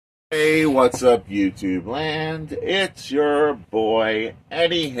Hey, what's up, YouTube land? It's your boy,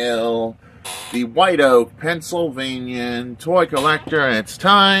 Eddie Hill, the White Oak, Pennsylvanian toy collector, and it's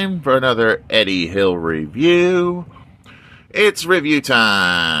time for another Eddie Hill review. It's review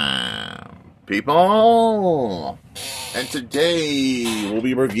time, people! And today, we'll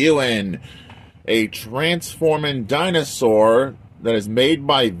be reviewing a transforming dinosaur that is made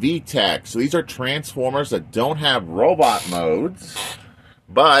by VTECH. So these are transformers that don't have robot modes,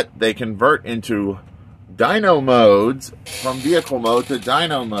 but they convert into dino modes from vehicle mode to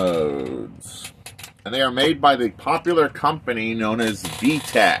dino modes. And they are made by the popular company known as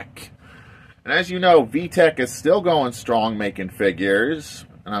VTECH. And as you know, VTECH is still going strong making figures.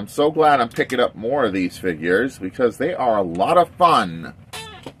 And I'm so glad I'm picking up more of these figures because they are a lot of fun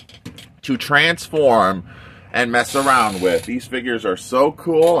to transform and mess around with. These figures are so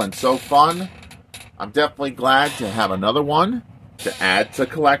cool and so fun. I'm definitely glad to have another one to add to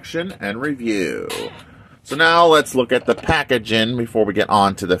collection and review. So now let's look at the packaging before we get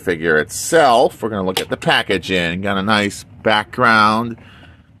on to the figure itself. We're going to look at the packaging. Got a nice background.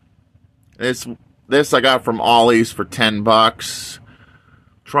 This I got from Ollie's for 10 bucks.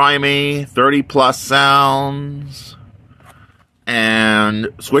 Try Me, 30 plus sounds. And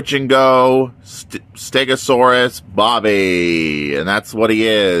Switch and Go, Stegosaurus Bobby. And that's what he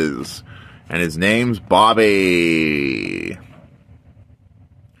is. And his name's Bobby.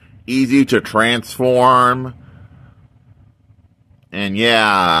 Easy to transform. And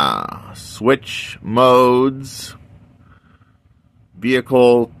yeah, switch modes.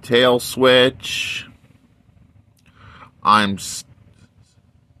 Vehicle tail switch. I'm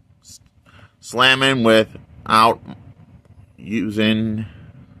slamming without using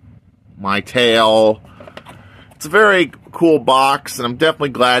my tail. It's a very cool box, and I'm definitely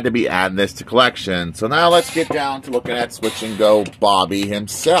glad to be adding this to collection. So now let's get down to looking at Switch and Go Bobby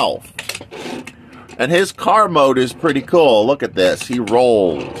himself. And his car mode is pretty cool. Look at this. He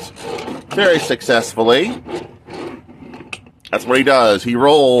rolls very successfully. That's what he does. He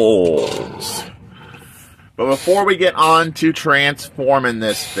rolls. But before we get on to transforming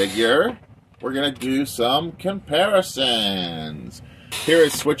this figure, we're going to do some comparisons. Here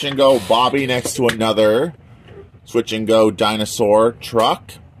is Switch and Go Bobby next to another Switch and Go dinosaur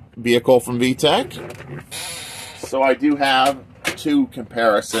truck vehicle from VTECH. So I do have two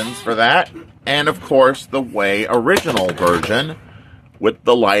comparisons for that. And of course the way original version with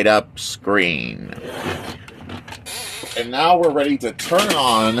the light up screen. And now we're ready to turn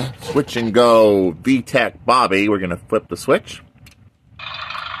on Switch and Go VTECH Bobby. We're going to flip the switch.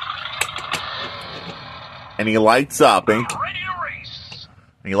 And he lights up.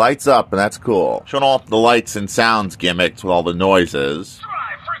 He lights up, and that's cool. Showing off the lights and sounds gimmicks with all the noises.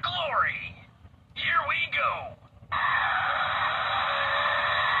 Drive for glory! Here we go!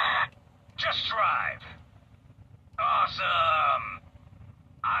 Just drive. Awesome!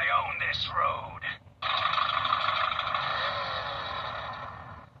 I own this road.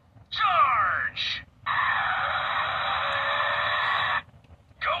 Charge!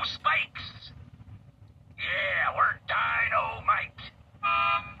 Go spikes! Yeah, we're dynamite!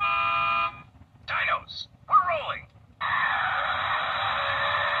 Dinos, we're rolling.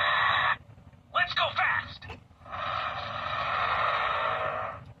 Let's go fast.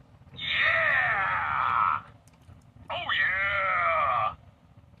 Yeah. Oh yeah.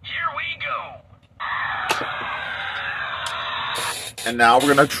 Here we go. And now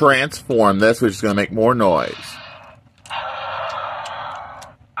we're going to transform this, which is going to make more noise.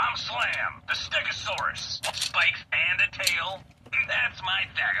 I'm Slam, the Stegosaurus. Spikes and a tail. That's my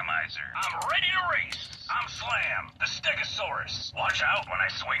Thagomizer. I'm ready to race. I'm Slam, the Stegosaurus. Watch out when I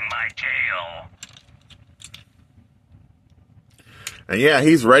swing my tail. And yeah,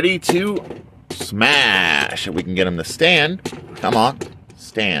 he's ready to smash. If we can get him to stand. Come on.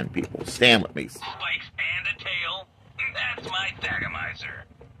 Stand, people. Stand with me. Spikes and a tail. That's my Thagomizer.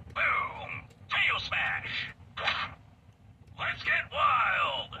 Boom. Tail smash. Let's get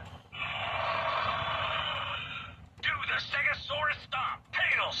wild. Do the Stegosaurus stomp.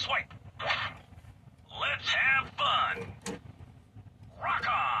 Tail swipe. Let's have fun. Rock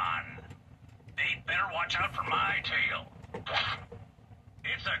on. They'd better watch out for my tail.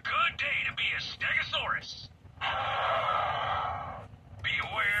 It's a good day to be a Stegosaurus.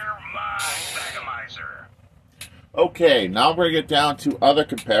 Beware my Thagomizer. Okay, now we're going to get down to other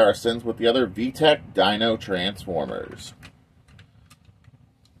comparisons with the other VTECH Dino Transformers.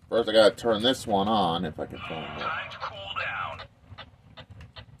 First, I got to turn this one on, if I can find it. Time to cool down.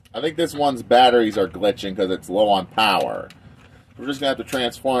 I think this one's batteries are glitching because it's low on power. We're just going to have to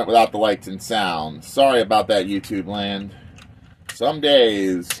transform it without the lights and sound. Sorry about that, YouTube land. Some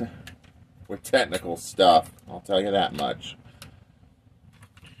days with technical stuff. I'll tell you that much.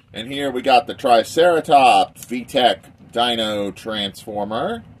 And here we got the Triceratops VTECH Dino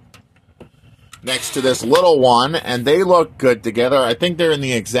Transformer next to this little one, and they look good together. I think they're in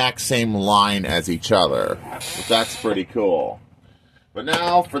the exact same line as each other, but that's pretty cool. But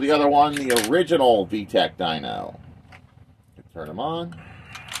now for the other one, the original VTECH Dino. Turn them on.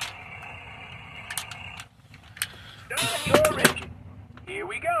 Start your engine. Here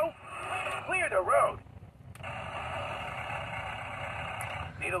we go. Clear the road.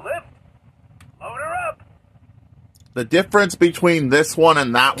 Need a lift? Load her up. The difference between this one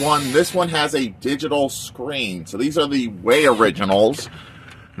and that one, this one has a digital screen. So these are the way originals.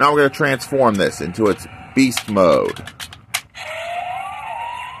 Now we're going to transform this into its beast mode.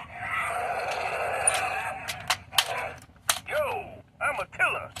 Yo, I'm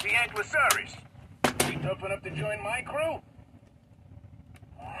Attila, the Ankylosaurus. You tough enough to join my crew?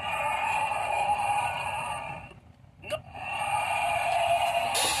 No.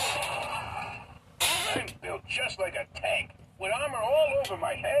 I'm built just like a tank, with armor all over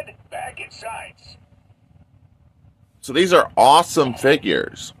my head, back, and sides. So these are awesome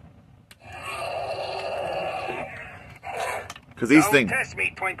figures. Because these Don't things... test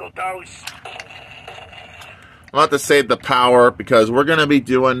me, Twinkle Toes. I'll have to save the power because we're going to be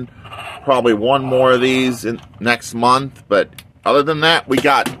doing probably one more of these next month. But other than that, we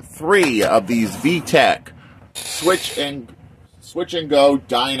got 3 of these VTECH Switch and Go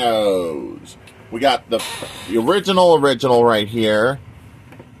Dinos. We got the original right here,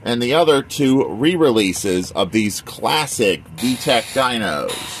 and the other 2 re-releases of these classic VTECH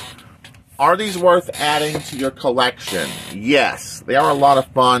Dinos. Are these worth adding to your collection? Yes, they are a lot of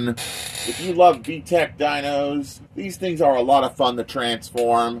fun. If you love VTECH Dinos, these things are a lot of fun to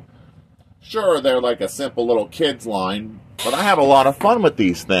transform. Sure, they're like a simple little kid's line, but I have a lot of fun with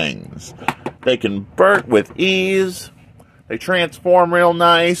these things. They convert with ease. They transform real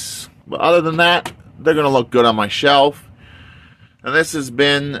nice. But other than that, they're going to look good on my shelf. And this has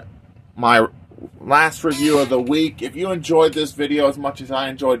been my last review of the week. If you enjoyed this video as much as I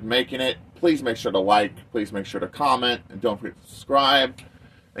enjoyed making it, please make sure to like, please make sure to comment, and don't forget to subscribe.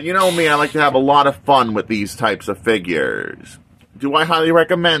 And you know me, I like to have a lot of fun with these types of figures. Do I highly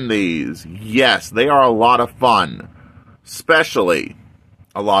recommend these? Yes, they are a lot of fun. Especially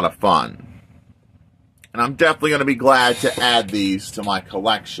a lot of fun. And I'm definitely going to be glad to add these to my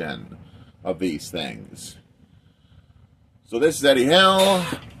collection of these things. So this is Eddie Hill,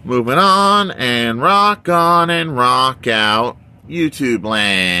 moving on and rock out, YouTube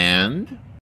land.